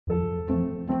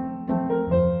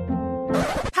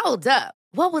Hold up.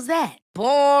 What was that?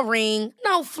 Boring.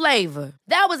 No flavor.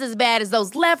 That was as bad as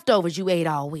those leftovers you ate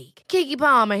all week. Keke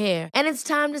Palmer here, and it's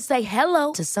time to say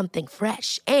hello to something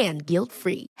fresh and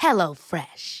guilt-free. Hello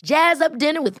Fresh. Jazz up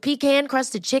dinner with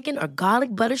pecan-crusted chicken or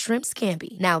garlic butter shrimp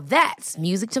scampi. Now that's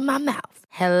music to my mouth.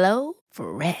 Hello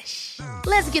Fresh.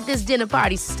 Let's get this dinner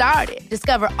party started.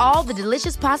 Discover all the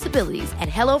delicious possibilities at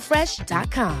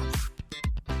hellofresh.com.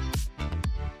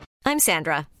 I'm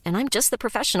Sandra, and I'm just the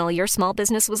professional your small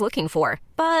business was looking for.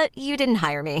 But you didn't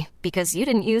hire me because you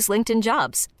didn't use LinkedIn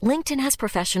Jobs. LinkedIn has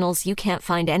professionals you can't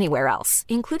find anywhere else,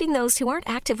 including those who aren't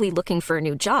actively looking for a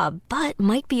new job, but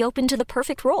might be open to the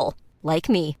perfect role, like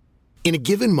me. In a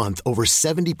given month, over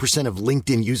 70% of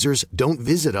LinkedIn users don't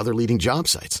visit other leading job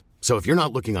sites. So if you're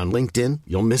not looking on LinkedIn,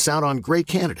 you'll miss out on great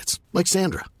candidates, like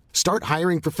Sandra. Start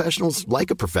hiring professionals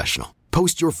like a professional.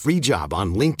 Post your free job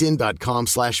on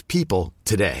linkedin.com/people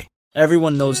today.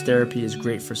 Everyone knows therapy is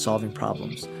great for solving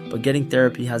problems, but getting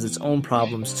therapy has its own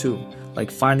problems too, like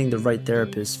finding the right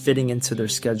therapist, fitting into their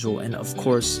schedule, and of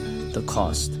course, the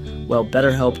cost. Well,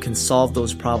 BetterHelp can solve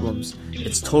those problems.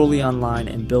 It's totally online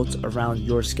and built around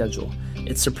your schedule.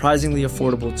 It's surprisingly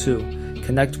affordable too.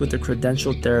 Connect with a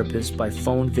credentialed therapist by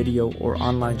phone, video, or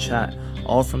online chat,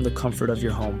 all from the comfort of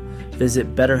your home.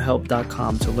 Visit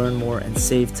BetterHelp.com to learn more and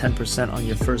save 10% on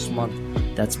your first month.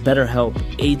 That's BetterHelp,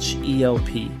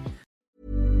 H-E-L-P.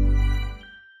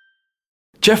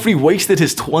 Jeffrey wasted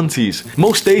his 20s.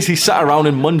 Most days he sat around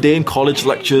in mundane college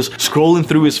lectures, scrolling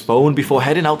through his phone before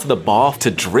heading out to the bar to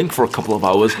drink for a couple of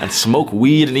hours and smoke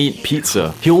weed and eat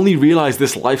pizza. He only realized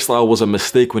this lifestyle was a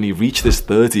mistake when he reached his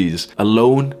 30s,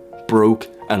 alone, broke,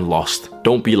 and lost.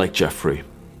 Don't be like Jeffrey.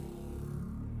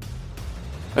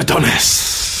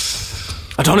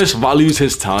 Adonis values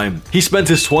his time. He spent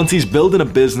his 20s building a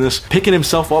business, picking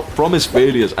himself up from his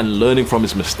failures and learning from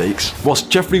his mistakes. Whilst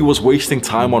Jeffrey was wasting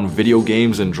time on video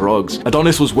games and drugs,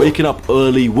 Adonis was waking up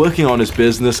early, working on his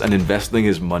business and investing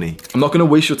his money. I'm not going to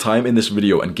waste your time in this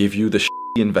video and give you the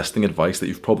investing advice that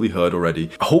you've probably heard already.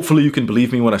 Hopefully you can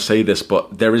believe me when I say this,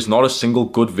 but there is not a single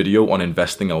good video on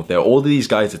investing out there. All of these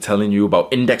guys are telling you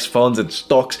about index funds and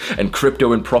stocks and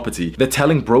crypto and property. They're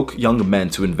telling broke young men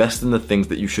to invest in the things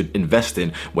that you should invest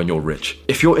in when you're rich.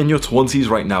 If you're in your 20s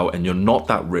right now and you're not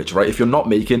that rich, right? If you're not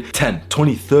making $10,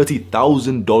 $20,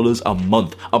 $30,000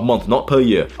 a month, not per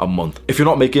year, a month. If you're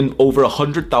not making over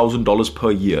 $100,000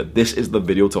 per year, this is the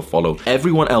video to follow.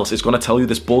 Everyone else is going to tell you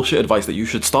this bullshit advice that you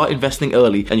should start investing early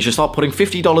and you should start putting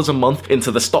 $50 a month into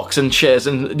the stocks and shares,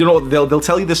 and you know they'll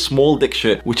tell you this small dick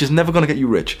shit which is never going to get you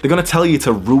rich. They're going to tell you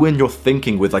to ruin your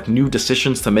thinking with like new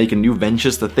decisions to make and new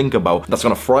ventures to think about. That's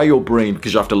going to fry your brain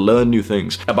because you have to learn new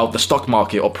things about the stock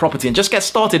market or property and just get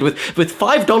started with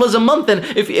 $5 a month. And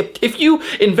if you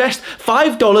invest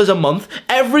 $5 a month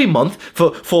every month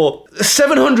for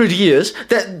 700 years,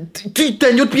 then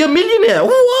you'd be a millionaire.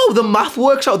 Wow, the math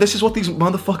works out. This is what these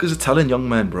motherfuckers are telling young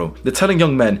men, bro. They're telling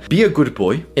young men, be a good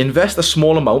boy, invest a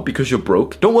small amount because you're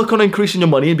broke. Don't work on increasing your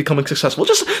money and becoming successful.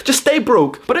 Just stay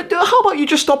broke. But how about you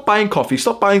just stop buying coffee?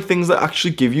 Stop buying things that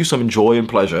actually give you some joy and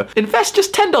pleasure. Invest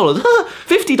just $10,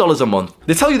 $50 a month.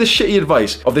 They tell you this shitty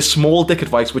advice of this small dick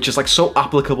advice, which is like so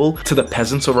applicable to the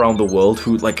peasants around the world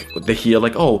who like, they hear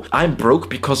like, oh, I'm broke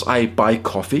because I buy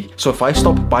coffee. So if I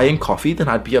stop buying coffee, then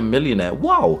I'd be a millionaire.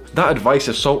 Wow. That advice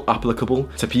is so applicable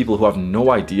to people who have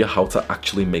no idea how to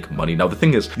actually make money. Now, the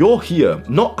thing is, you're here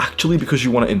not actually because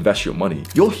you want to invest your money.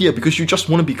 You're here because you just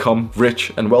want to become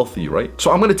rich and wealthy, right?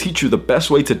 So I'm going to teach you the best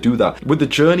way to do that with the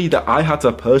journey that I had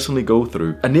to personally go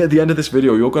through. And near the end of this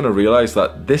video, you're going to realize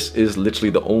that this is literally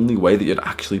the only way that you'd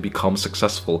actually become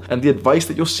successful. And the advice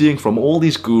that you're seeing from all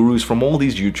these gurus, from all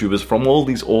these YouTubers, from all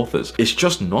these authors, is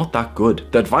just not that good.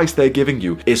 The advice they're giving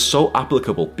you is so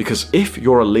applicable because if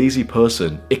you're a lazy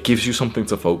person, it gives you something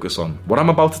to focus on. What I'm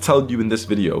about to tell you in this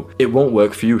video, it won't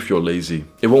work for you if you're lazy.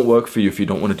 It won't work for you if you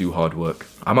don't want to do hard work.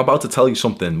 I'm about to tell you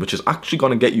something which is actually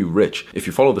going to get you rich if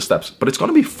you follow the steps, but it's going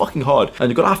to be fucking hard and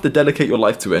you're going to have to dedicate your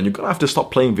life to it, and you're going to have to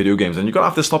stop playing video games, and you're going to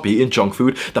have to stop eating junk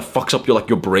food that fucks up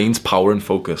your brain's power and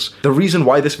focus. The reason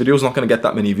why this video is not going to get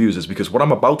that many views is because what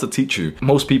I'm about to teach you,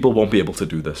 most people won't be able to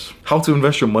do this. How to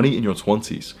invest your money in your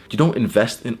 20s. You don't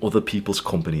invest in other people's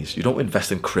companies. You don't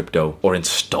invest in crypto or in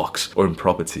stocks or in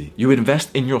property. You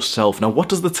invest in yourself. Now, what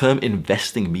does the term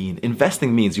investing mean?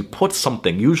 Investing means you put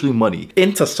something, usually money,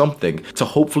 into something to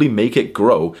hopefully make it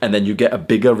grow, and then you get a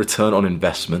bigger return on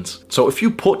investment. So if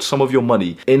you put some of your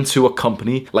money into a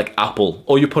company like Apple,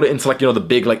 or you put it into like, the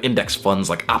big like index funds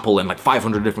like Apple and like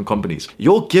 500 different companies,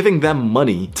 you're giving them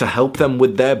money to help them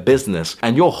with their business,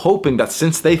 and you're hoping that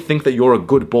since they think that you're a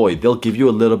good boy, they'll give you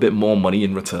a little bit more money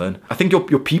in return. I think your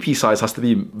PP size has to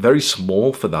be very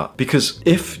small for that, because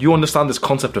if you understand this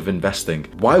concept of investing,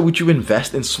 why would you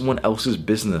invest in someone else's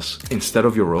business instead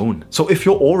of your own? So if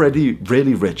you're already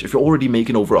really rich, if you're already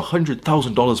making over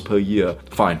 $100,000 per year,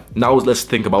 fine. Now let's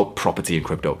think about property and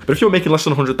crypto. But if you're making less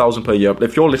than $100,000 per year,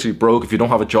 if you're literally broke, if you don't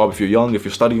have a job, if you're young, if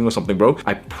you're studying or something, bro,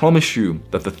 I promise you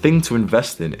that the thing to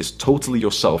invest in is totally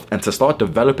yourself, and to start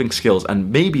developing skills.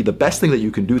 And maybe the best thing that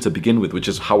you can do to begin with, which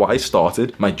is how I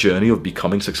started my journey of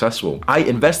becoming successful. I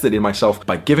invested in myself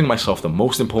by giving myself the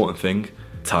most important thing: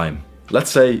 time. Let's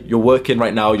say you're working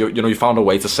right now, you found a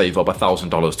way to save up $1,000,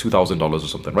 $2,000 or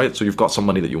something, right? So you've got some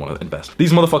money that you want to invest.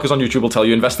 These motherfuckers on YouTube will tell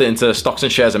you invest it into stocks and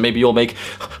shares, and maybe you'll make,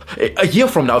 a year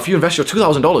from now, if you invest your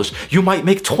 $2,000, you might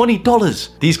make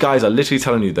 $20. These guys are literally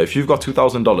telling you that if you've got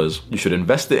 $2,000, you should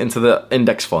invest it into the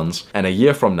index funds, and a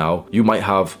year from now, you might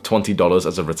have $20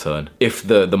 as a return if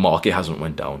the market hasn't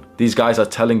went down. These guys are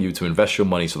telling you to invest your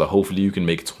money so that hopefully you can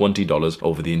make $20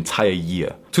 over the entire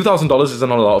year. $2,000 isn't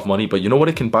a lot of money, but you know what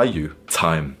it can buy you?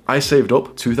 Time. I saved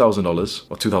up $2,000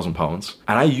 or £2,000,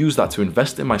 and I used that to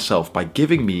invest in myself by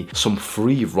giving me some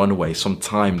free runway, some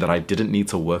time that I didn't need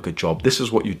to work a job. This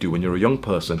is what you do when you're a young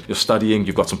person. You're studying,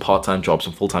 you've got some part-time job,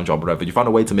 some full-time job, whatever. You found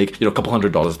a way to make, a couple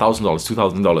 $100, $1,000,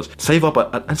 $2,000. Save up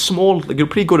a small, a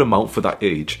pretty good amount for that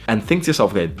age, and think to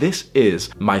yourself, okay, this is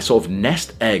my sort of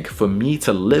nest egg for me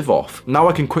to live off. Now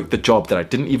I can quit the job that I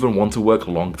didn't even want to work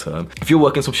long-term. If you're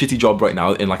working some shitty job right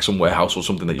now in like some warehouse or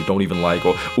something that you don't even like,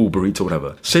 or Uber Eats or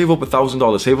whatever, save up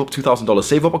 $1,000, save up $2,000,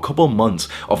 save up a couple of months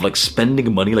of like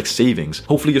spending money, like savings.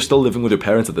 Hopefully you're still living with your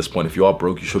parents at this point. If you are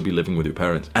broke, you should be living with your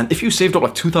parents. And if you saved up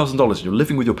like $2,000 and you're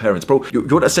living with your parents, bro,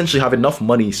 you'd essentially have enough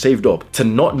money saved up to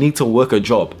not need to work a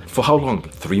job for how long?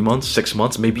 3 months, 6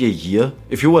 months, maybe a year?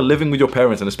 If you were living with your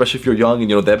parents, and especially if you're young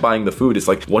and they're buying the food, it's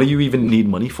like, what do you even need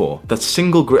money for? That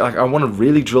single I want to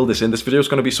really drill this in. This video is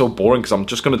going to be so boring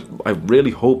because I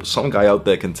really hope some guy out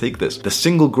there can take this. The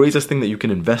single greatest thing that you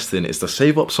can invest in is to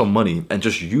save up some money and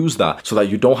just use that so that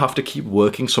you don't have to keep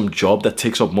working some job that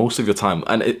takes up most of your time.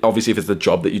 And obviously if it's the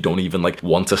job that you don't even like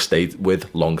want to stay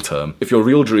with long term. If your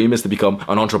real dream is to become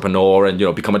an entrepreneur and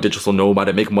become a digital nomad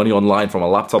and make money online from a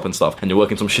laptop and stuff, and you're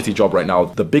working some shitty job right now,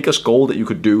 the biggest goal that you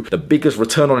could do, the biggest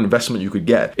return on investment you could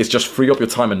get is just free up your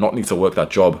time and not need to work that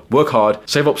job. Work hard,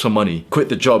 save up some money, quit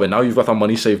the job, and now you've got that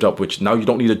money saved up, which now you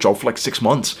don't need a job for like 6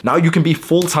 months. Now you can be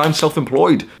full-time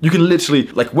self-employed. You can literally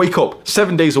like wake up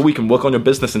 7 days a week and work on your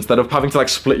business instead of having to like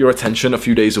split your attention a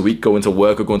few days a week, go into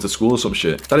work or go into school or some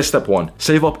shit. That is step one.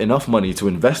 Save up enough money to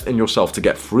invest in yourself to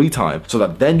get free time so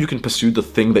that then you can pursue the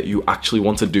thing that you actually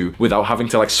want to do without having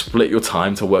to like split your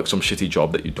time to work some shitty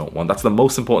job that you don't want. That's the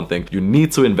most important thing. You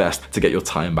need to invest to get your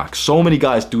time back. So many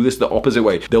guys do this the opposite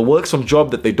way. They'll work some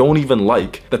job that they don't even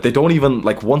like, that they don't even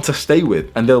like want to stay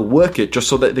with, and they'll work it just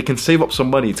so that they can save up some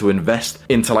money to invest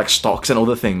into like stocks and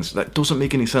other things. That doesn't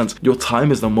make any sense. Your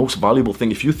time is the most valuable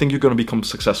thing. If you think you're going to become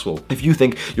successful, if you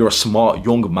think you're a smart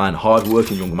young man,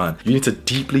 hard-working young man, you need to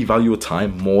deeply value your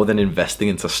time more than investing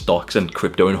into stocks and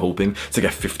crypto and hoping to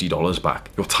get $50 back.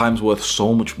 Your time's worth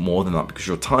so much more than that, because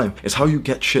your time is how you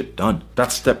get shit done.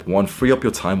 That's step one. Free up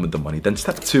your time with the money. Then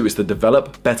step two is to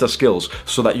develop better skills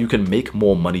so that you can make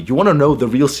more money. You want to know the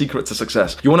real secret to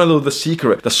success. You want to know the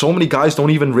secret that so many guys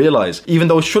don't even realize, even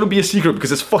though it shouldn't be a secret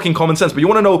because it's fucking common sense, but you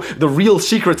want to know the real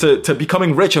secret to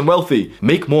becoming rich and wealthy.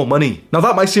 Make more money. Now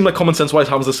that might seem like common sense. Why is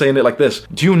Hamza saying it like this?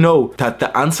 Do you know that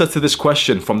the answer to this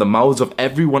question from the mouths of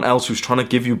everyone else who's trying to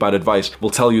give you bad advice will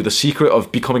tell you the secret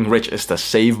of becoming rich is to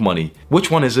save money?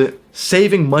 Which one is it?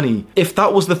 Saving money. If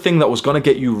that was the thing that was going to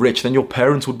get you rich, then your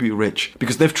parents would be rich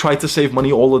because they've tried to save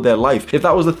money all of their life. If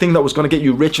that was the thing that was going to get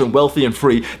you rich and wealthy and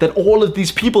free, then all of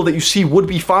these people that you see would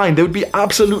be fine. They would be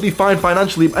absolutely fine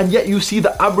financially, and yet you see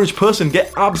the average person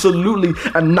get absolutely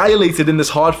annihilated in this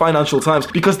hard financial times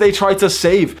because they tried to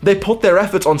save. They put their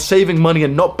efforts on saving money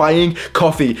and not buying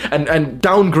coffee and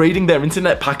downgrading their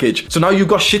internet package. So now you've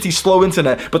got shitty slow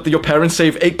internet, but your parents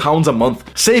save £8 a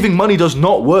month. Saving money does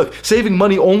not work. Saving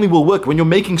money only will work when you're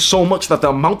making so much that the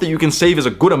amount that you can save is a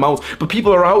good amount, but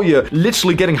people are out here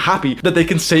literally getting happy that they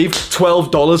can save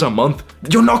 $12 a month.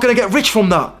 You're not going to get rich from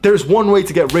that. There is one way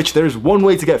to get rich. There is one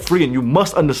way to get free, and you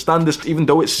must understand this. Even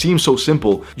though it seems so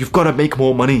simple, you've got to make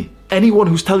more money. Anyone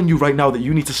who's telling you right now that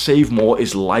you need to save more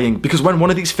is lying, because when one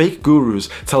of these fake gurus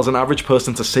tells an average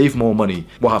person to save more money,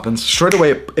 what happens? Straight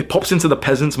away, it pops into the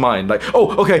peasant's mind like,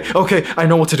 oh, okay, I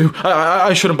know what to do.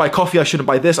 I shouldn't buy coffee, I shouldn't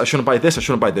buy this, I shouldn't buy this, I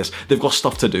shouldn't buy this. They've got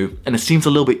stuff to do, and it seems a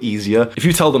little bit easier. If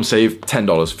you tell them save $10,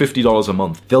 $50 a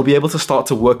month, they'll be able to start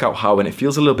to work out how, and it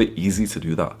feels a little bit easy to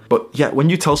do that. But yeah, when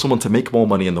you tell someone to make more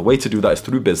money, and the way to do that is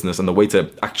through business, and the way to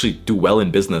actually do well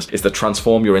in business is to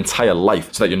transform your entire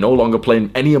life so that you're no longer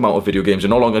playing any amount of video games, you're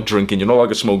no longer drinking, you're no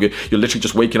longer smoking, you're literally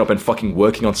just waking up and fucking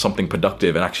working on something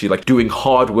productive and actually like doing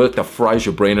hard work that fries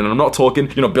your brain. And I'm not talking,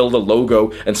 build a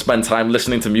logo and spend time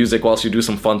listening to music whilst you do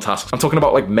some fun tasks. I'm talking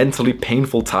about like mentally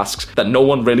painful tasks that no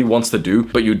one really wants to do,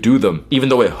 but you do them even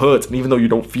though it hurts and even though you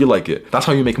don't feel like it. That's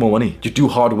how you make more money. You do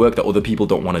hard work that other people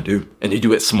don't want to do, and you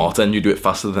do it smarter, and you do it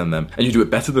faster than them, and you do it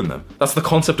better than them. That's the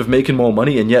concept of making more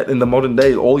money, and yet in the modern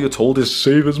day, all you're told is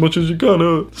save as much as you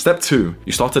can. Step 2,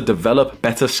 you start to develop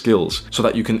better skills so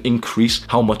that you can increase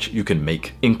how much you can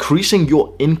make. Increasing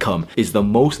your income is the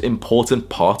most important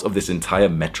part of this entire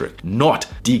metric, not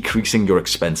decreasing your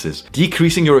expenses.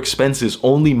 Decreasing your expenses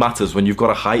only matters when you've got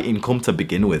a high income to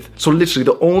begin with. So literally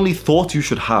the only thought you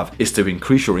should have is to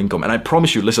increase your income. And I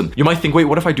promise you, listen, you might think, wait,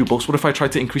 what if I do both? What if I try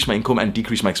to increase my income and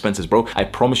decrease my expenses, bro? I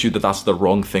promise you that that's the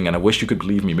wrong thing, and I wish you could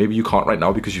believe me. Maybe you can't right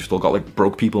now because you've still got like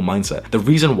broke people mindset. The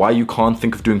reason why you can't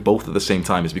think of doing both at the same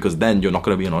time is because then you're not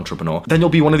going to be an entrepreneur. Then you'll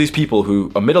be one of these people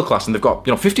who are middle class and they've got,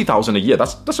 $50,000 a year.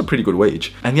 That's a pretty good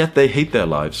wage. And yet they hate their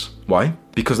lives. Why?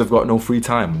 Because they've got no free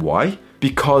time. Why?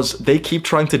 Because they keep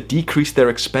trying to decrease their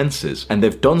expenses, and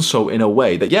they've done so in a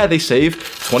way that, yeah, they save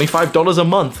 $25 a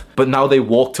month, but now they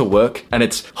walk to work and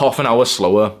it's half an hour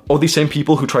slower. Or these same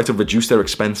people who try to reduce their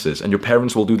expenses, and your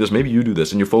parents will do this, maybe you do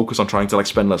this, and you focus on trying to like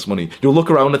spend less money. You'll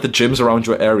look around at the gyms around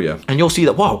your area and you'll see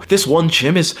that, wow, this one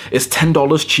gym is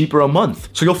 $10 cheaper a month.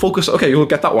 So you'll focus, okay, you'll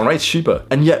get that one, right? It's cheaper.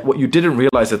 And yet what you didn't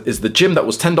realize is the gym that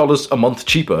was $10 a month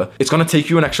cheaper, it's going to take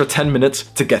you an extra 10 minutes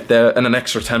to get there and an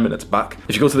extra 10 minutes back.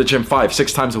 If you go to the gym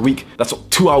 5-6 times a week, that's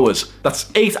 2 hours. That's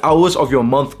 8 hours of your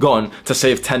month gone to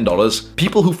save $10.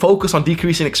 People who focus on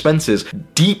decreasing expenses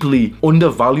deeply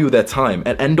undervalue their time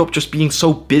and end up just being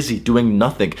so busy doing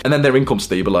nothing, and then their income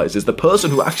stabilizes. The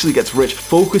person who actually gets rich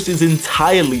focuses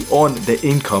entirely on their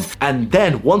income, and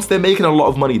then once they're making a lot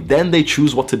of money, then they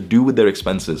choose what to do with their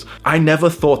expenses. I never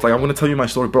thought, like, I'm going to tell you my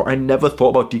story, bro, I never thought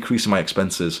about decreasing my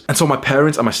expenses. And so my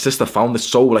parents and my sister found this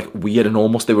so like weird, and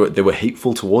almost they were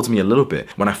hateful towards me a little bit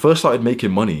when I first started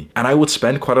making money. And I would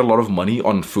spend quite a lot of money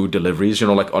on food deliveries,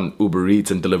 like on Uber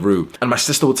Eats and Deliveroo. And my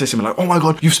sister would say to me like, oh my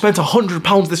God, you've spent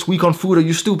 £100 this week on food. Are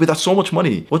you stupid? That's so much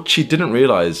money. What she didn't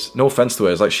realize, no offense to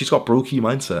her, is like she's got brokey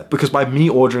mindset. Because by me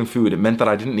ordering food, it meant that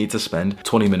I didn't need to spend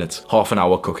 20 minutes, half an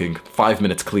hour cooking, 5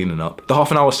 minutes cleaning up. The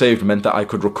half an hour saved meant that I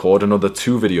could record another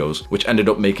 2 videos, which ended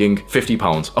up making £50,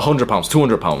 £100,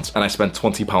 £200, and I spent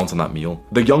 £20 on that meal.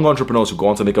 The young entrepreneurs who go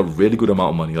on to make a really good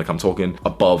amount of money, like I'm talking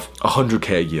above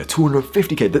 100k a year,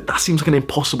 250k, that seems like an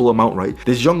impossible amount, right?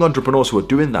 There's young entrepreneurs who are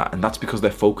doing that, and that's because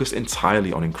they're focused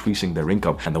entirely on increasing their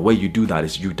income. And the way you do that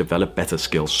is you develop better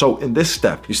skills. So in this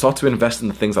step, you start to invest in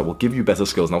the things that will give you better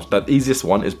skills. Now, the easiest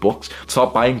one is books.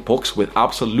 Start buying books with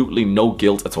absolutely no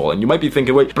guilt at all. And you might be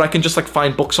thinking, wait, but I can just like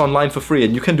find books online for free,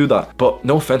 and you can do that. But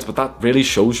no offense, but that really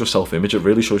shows your self-image. It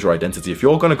really shows your identity. If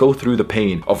you're going to go through the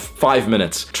pain of 5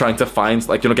 minutes trying to find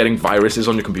like, getting viruses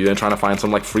on your computer and trying to find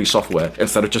some like free software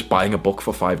instead of just buying a book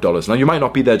for $5. Now, you might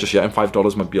not be there just yet, and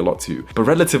 $5 might be a lot to you. But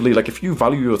relatively, like if you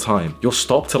value your time, you'll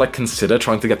stop to like consider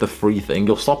trying to get the free thing.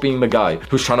 You'll stop being the guy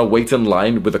who's trying to wait in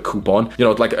line with a coupon,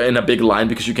 like in a big line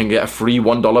because you can get a free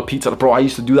 $1 pizza. Bro, I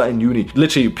used to do that in uni.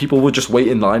 Literally, people would just wait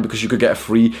in line because you could get a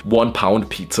free £1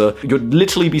 pizza. You'd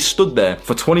literally be stood there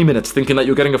for 20 minutes thinking that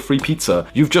you're getting a free pizza.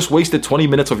 You've just wasted 20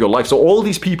 minutes of your life. So all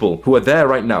these people who are there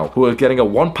right now, who are getting a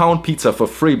 £1 pizza for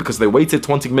free because they waited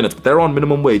 20 minutes, but they're on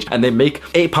minimum wage and they make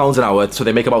 £8 an hour, so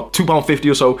they make about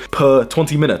 £2.50 or so per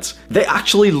 20 minutes. They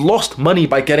actually lost money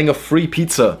by getting a free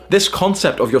pizza. This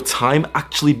concept of your time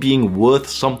actually being worth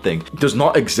something does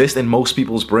not exist in most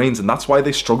people's brains, and that's why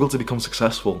they struggle to become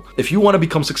successful. If you want to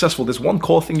become successful, there's one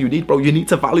core thing you need, bro. You need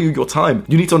to value your time.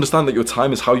 You need to understand that your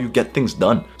time is how you get things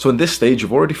done. So in this stage,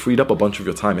 you've already freed up a bunch of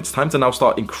your time. It's time to now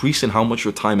start increasing how much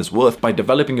your time is worth by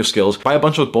developing your skills. Buy a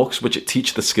bunch of books which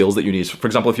teach the skills that you need. For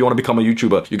example, if you want to become a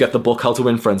YouTuber, you get the book How to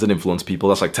Win Friends and Influence People.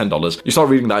 That's like $10. You start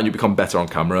reading that and you become better on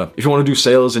camera. If you want to do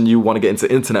sales and you want to get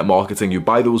into internet marketing, you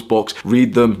buy those books,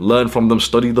 read them, learn from them,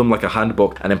 study them like a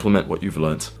handbook, and implement what you've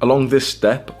learned. Along this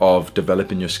step of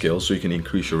developing your skills so you can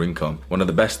increase your income, one of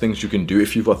the best things you can do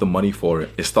if you've got the money for it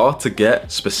is start to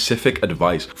get specific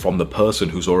advice from the person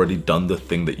who's already done the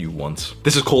thing that you want.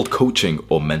 This is called coaching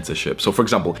or mentorship. So for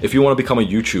example, if you want to become a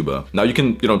YouTuber, now you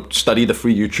can, study the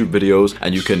free YouTube videos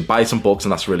and you can buy some books,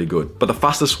 and that's really good. But the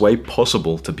fastest way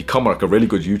possible to become like a really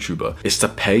good YouTuber is to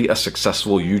pay a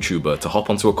successful YouTuber to hop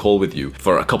onto a call with you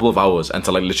for a couple of hours and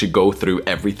to like literally go through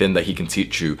everything that he can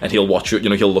teach you, and he'll watch you,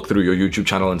 he'll look through your YouTube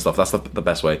channel and stuff. That's the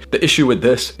best way. The issue with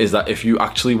this is that if you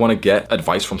actually want to get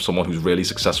advice from someone who's really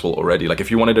successful already, like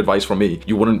if you wanted advice from me,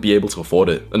 you wouldn't be able to afford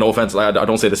it. And no offense, I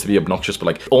don't say this to be obnoxious, but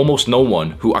like almost no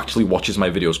one who actually watches my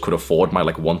videos could afford my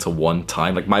like one-to-one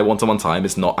time. Like my one-to-one time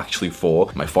is not actually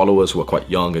for my followers who are quite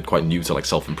young and quite new to like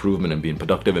self-improvement and being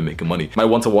productive and making money. My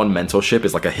one-to-one mentorship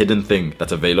is like a hidden thing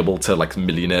that's available to like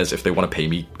millionaires if they want to pay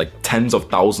me like tens of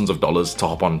thousands of dollars to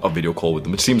hop on a video call with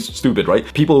them, which seems stupid,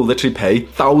 right? People literally pay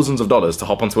thousands of dollars to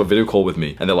hop onto a video call with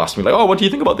me, and they'll ask me like, oh, what do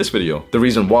you think about this video? The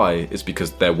reason why is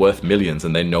because they're worth millions,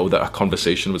 and they know that a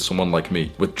conversation with someone like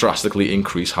me would drastically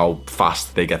increase how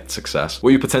fast they get success.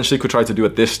 What you potentially could try to do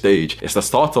at this stage is to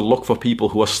start to look for people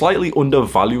who are slightly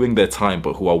undervaluing their time,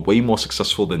 but who are way more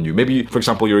successful than you. Maybe, for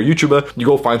example, you're a YouTuber, you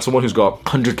go find someone who's got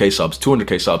 100k subs,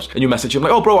 200k subs, and you message him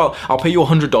like, oh bro, I'll pay you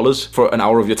 $100 for an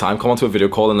hour of your time. Come onto a video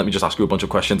call and let me just ask you a bunch of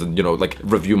questions and, like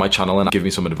review my channel and give me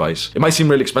some advice. It might seem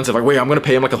really expensive. Like, wait, I'm going to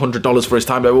pay him like $100 for his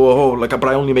time. Like, whoa, but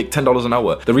I only make $10 an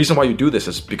hour. The reason why you do this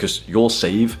is because you'll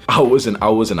save hours and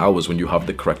hours and hours when you have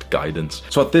the correct guidance.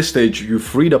 So at this stage, you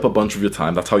freed up a bunch of your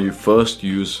time. That's how you first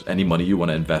use any money you want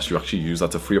to invest. You actually use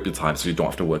that to free up your time so you don't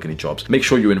have to work any jobs. Make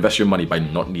sure you invest your money by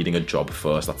not needing a job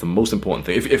first. That's the most important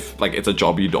thing. If like it's a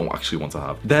job you don't actually want to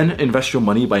have. Then invest your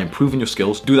money by improving your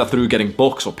skills. Do that through getting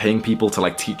books or paying people to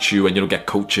like teach you and get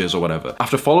coaches or whatever.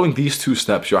 After following these two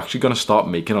steps, you're actually going to start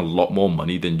making a lot more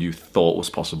money than you thought was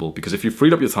possible, because if you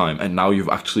freed up your time and now you've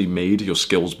actually made your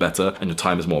skills better and your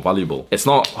time is more valuable, it's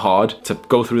not hard to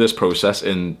go through this process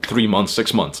in 3 months,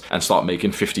 6 months and start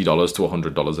making $50 to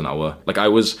 $100 an hour. Like I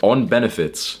was on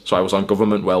benefits, so I was on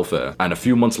government welfare, and a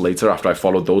few months later after I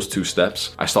followed those two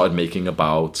steps, I started making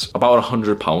about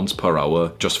 £100 per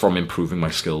hour just from improving my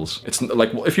skills. It's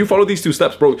like, if you follow these two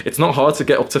steps, bro, it's not hard to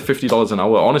get up to $50 an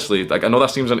hour. Honestly, like I know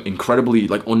that seems an incredibly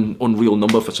like unreal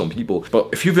number for some people, but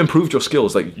if you've improved your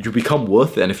skills, like you become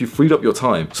worth it. And if you freed up your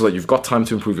time so that you've got time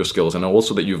to improve your skills and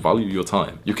also that you value your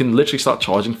time, you can literally start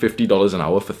charging $50 an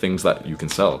hour for things that you can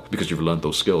sell because you've learned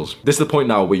those skills. This is the point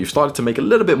now where you've started to make a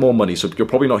little bit more money, so you're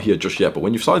probably not here just yet, but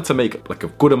when you've started to make like a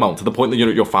good amount to the point that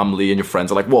your family and your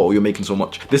friends are like, whoa, you're making so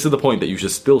much, this is the point that you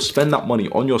should still spend that money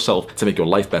on yourself to make your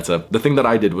life better. The thing that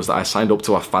I did was that I signed up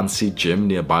to a fancy gym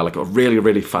nearby, like a really,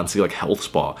 really fancy like health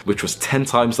spa, which was 10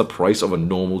 times the price of a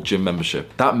normal gym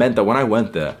membership. That meant that when I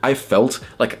went there, I felt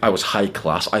like I was high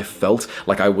class. I felt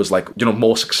like I was like,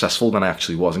 more successful than I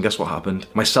actually was. And guess what happened?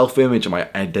 My self-image and my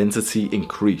identity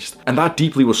increased. And that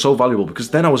deeply was so valuable because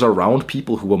then I was around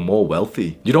people who were more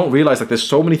wealthy. You don't realize like there's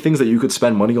so many things that you could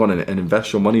spend money on and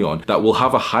invest your money on that will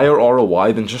have a higher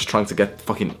ROI than just trying to get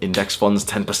fucking index funds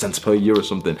 10% per year or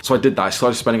something. So I did that. I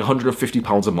started spending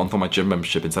 £150 a month on my gym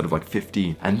membership instead of like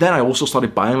 15. And then I also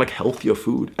started buying like healthier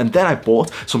food. And then I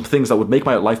bought some things that would make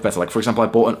my life better. Like for example, I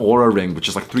bought an Aura ring, which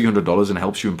is like $300 and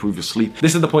helps you improve your sleep.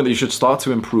 This is the point that you should start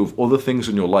to improve other things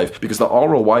in your life, because the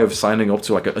ROI of signing up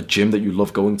to like a gym that you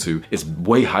love going to is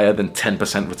way higher than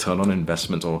 10% return on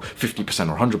investment or 50%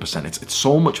 or 100%. It's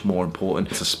so much more important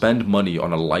to spend money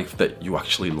on a life that you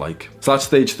actually like. So that's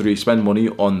stage 3, spend money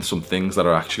on some things that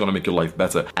are actually going to make your life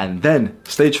better. And then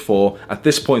stage 4, at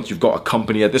this point you've got a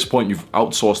company, at this point you've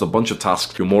outsourced a bunch of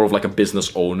tasks, you're more of like a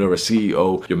business owner, a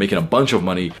CEO, you're making a bunch of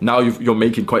money. Now you're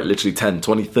making quite literally 10,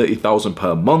 20, 30,000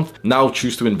 per month. Now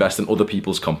choose to invest in other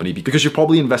people's company because you've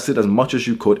probably invested as much as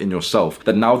you could in yourself,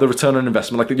 that now the return on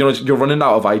investment, like you're running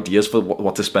out of ideas for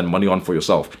what to spend money on for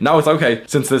yourself. Now it's okay,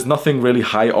 since there's nothing really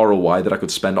high ROI that I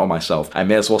could spend on myself, I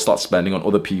may as well start spending on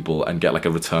other people and get like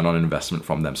a return on investment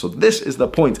from them. So this is the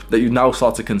point that you now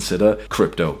start to consider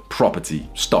crypto, property,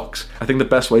 stocks. I think the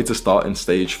best way to start in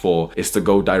stage 4 is to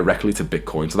go directly to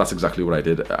Bitcoin. So that's exactly what I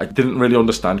did. I didn't really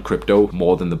understand crypto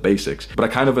more than the basics, but I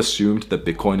kind of assumed that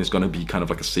Bitcoin is going to be kind of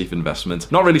like a safe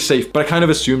investment. Not really safe, but I kind of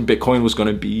assumed Bitcoin was going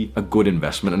to be a good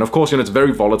investment. And of course, it's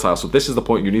very volatile. So this is the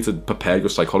point you need to prepare your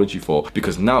psychology for,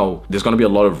 because now there's going to be a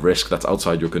lot of risk that's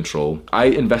outside your control. I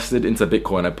invested into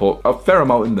Bitcoin. I put a fair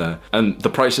amount in there and the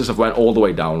prices have went all the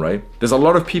way down, right? There's a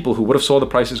lot of people who would have saw the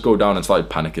prices go down and started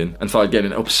panicking and started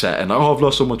getting upset and, oh, I've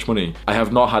lost so much money. I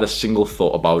have not had a single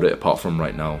thought about it apart from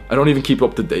right now. I don't even keep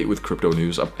up to date with crypto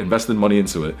news. I've invested money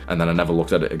into it and then I never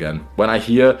looked at it again. When I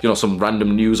hear, some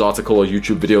random news article or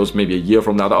YouTube videos maybe a year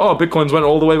from now that, Bitcoin's went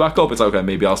all the way back up, it's like, okay,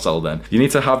 maybe I'll sell then. You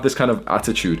need to have this kind of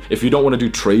attitude. If you don't want to do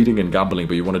trading and gambling,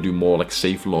 but you want to do more like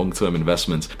safe long-term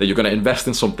investments, that you're going to invest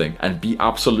in something and be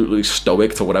absolutely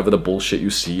stoic to whatever the bullshit you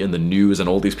see in the news and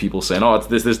all these people saying,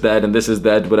 this is dead and this is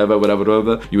dead,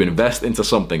 whatever. You invest into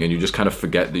something and you just kind of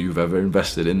forget that you've ever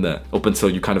invested in there up until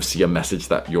you kind of see a message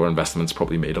that your investment's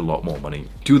probably made a lot more money.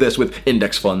 Do this with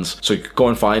index funds. So you can go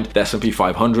and find the S&P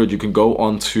 500. You can go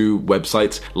onto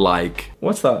websites like,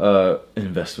 what's that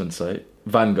investment site?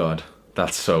 Vanguard.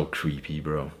 That's so creepy,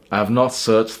 bro. I have not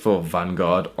searched for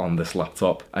Vanguard on this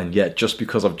laptop, and yet just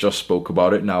because I've just spoke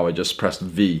about it now, I just pressed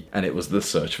V and it was the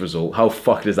search result. How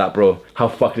fucked is that, bro? How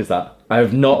fucked is that? I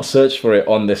have not searched for it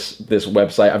on this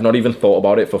website. I've not even thought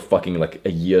about it for fucking like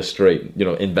a year straight,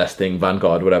 investing,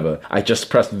 Vanguard, whatever. I just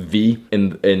pressed V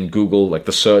in Google, like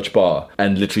the search bar,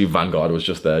 and literally Vanguard was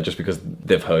just there just because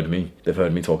they've heard me. They've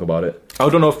heard me talk about it. I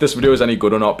don't know if this video is any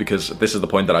good or not because this is the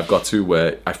point that I've got to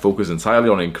where I focus entirely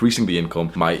on increasing the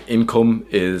income. My income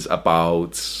is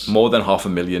about more than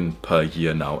 $500,000 per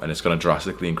year now, and it's going to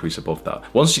drastically increase above that.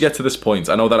 Once you get to this point,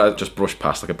 I know that I just brushed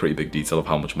past like a pretty big detail of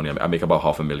how much money I make about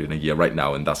 $500,000 a year right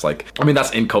now, and that's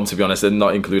that's income, to be honest, and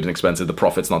not including expenses. The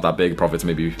profit's not that big. Profit's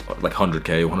maybe like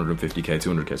 100k, 150k,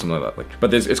 200k, something like that.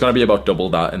 But it's going to be about double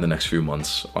that in the next few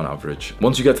months on average.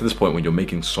 Once you get to this point when you're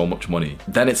making so much money,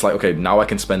 then it's like, okay, now I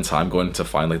can spend time going to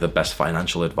find like the best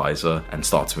financial advisor and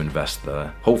start to invest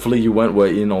there. Hopefully you weren't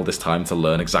waiting all this time to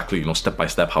learn exactly, step by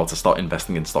step how to start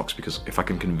investing in stocks, because if I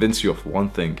can convince you of one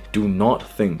thing, do not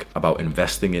think about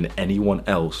investing in anyone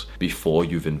else before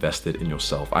you've invested in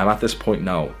yourself. I'm at this point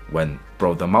now when,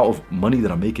 bro, the amount of money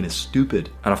that I'm making is stupid.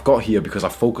 And I've got here because I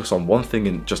focus on one thing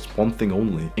and just one thing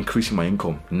only, increasing my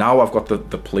income. Now I've got the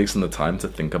place and the time to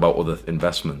think about other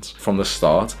investments. From the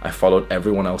start, I followed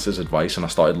everyone else's advice and I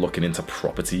started looking into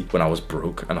property when I was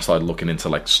broke, and I started looking into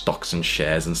like stocks and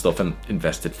shares and stuff and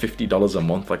invested $50 a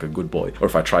month like a good boy. Or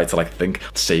if I tried to think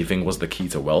saving was the key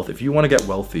to wealth. If you want to get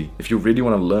wealthy, if you really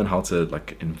want to learn how to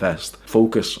invest,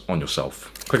 focus on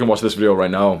yourself. Click and watch this video right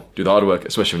now. Do the hard work,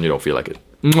 especially when you don't feel like it.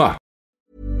 Mwah!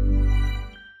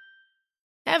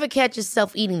 Ever catch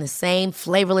yourself eating the same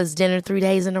flavorless dinner 3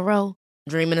 days in a row?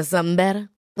 Dreaming of something better?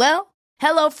 Well,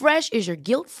 HelloFresh is your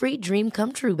guilt-free dream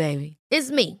come true, baby.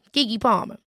 It's me, Keke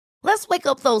Palmer. Let's wake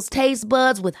up those taste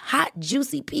buds with hot,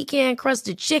 juicy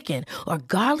pecan-crusted chicken or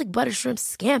garlic butter shrimp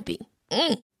scampi.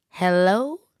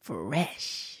 Hello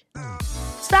Fresh.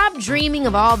 Stop dreaming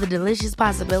of all the delicious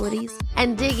possibilities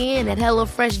and dig in at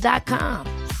HelloFresh.com.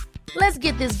 Let's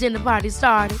get this dinner party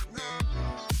started.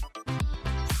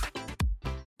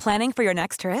 Planning for your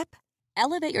next trip?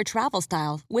 Elevate your travel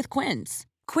style with Quince.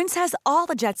 Quince has all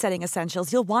the jet-setting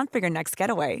essentials you'll want for your next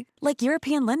getaway, like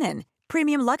European linen,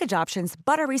 premium luggage options,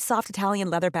 buttery soft Italian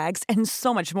leather bags, and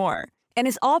so much more. And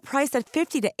is all priced at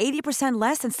 50 to 80%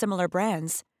 less than similar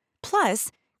brands. Plus,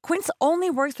 Quince only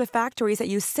works with factories that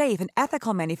use safe and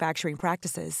ethical manufacturing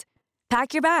practices.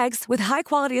 Pack your bags with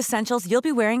high-quality essentials you'll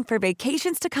be wearing for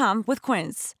vacations to come with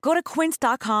Quince. Go to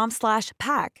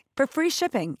quince.com/pack for free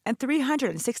shipping and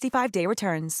 365-day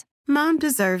returns. Mom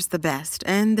deserves the best,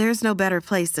 and there's no better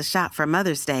place to shop for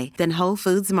Mother's Day than Whole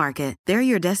Foods Market. They're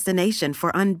your destination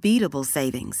for unbeatable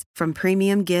savings, from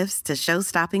premium gifts to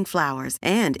show-stopping flowers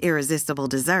and irresistible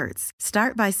desserts.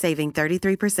 Start by saving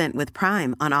 33% with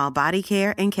Prime on all body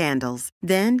care and candles.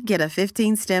 Then get a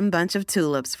 15-stem bunch of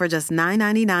tulips for just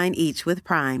 $9.99 each with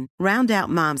Prime. Round out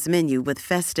Mom's menu with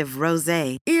festive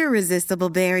rosé, irresistible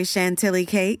berry chantilly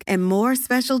cake, and more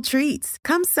special treats.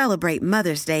 Come celebrate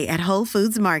Mother's Day at Whole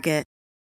Foods Market.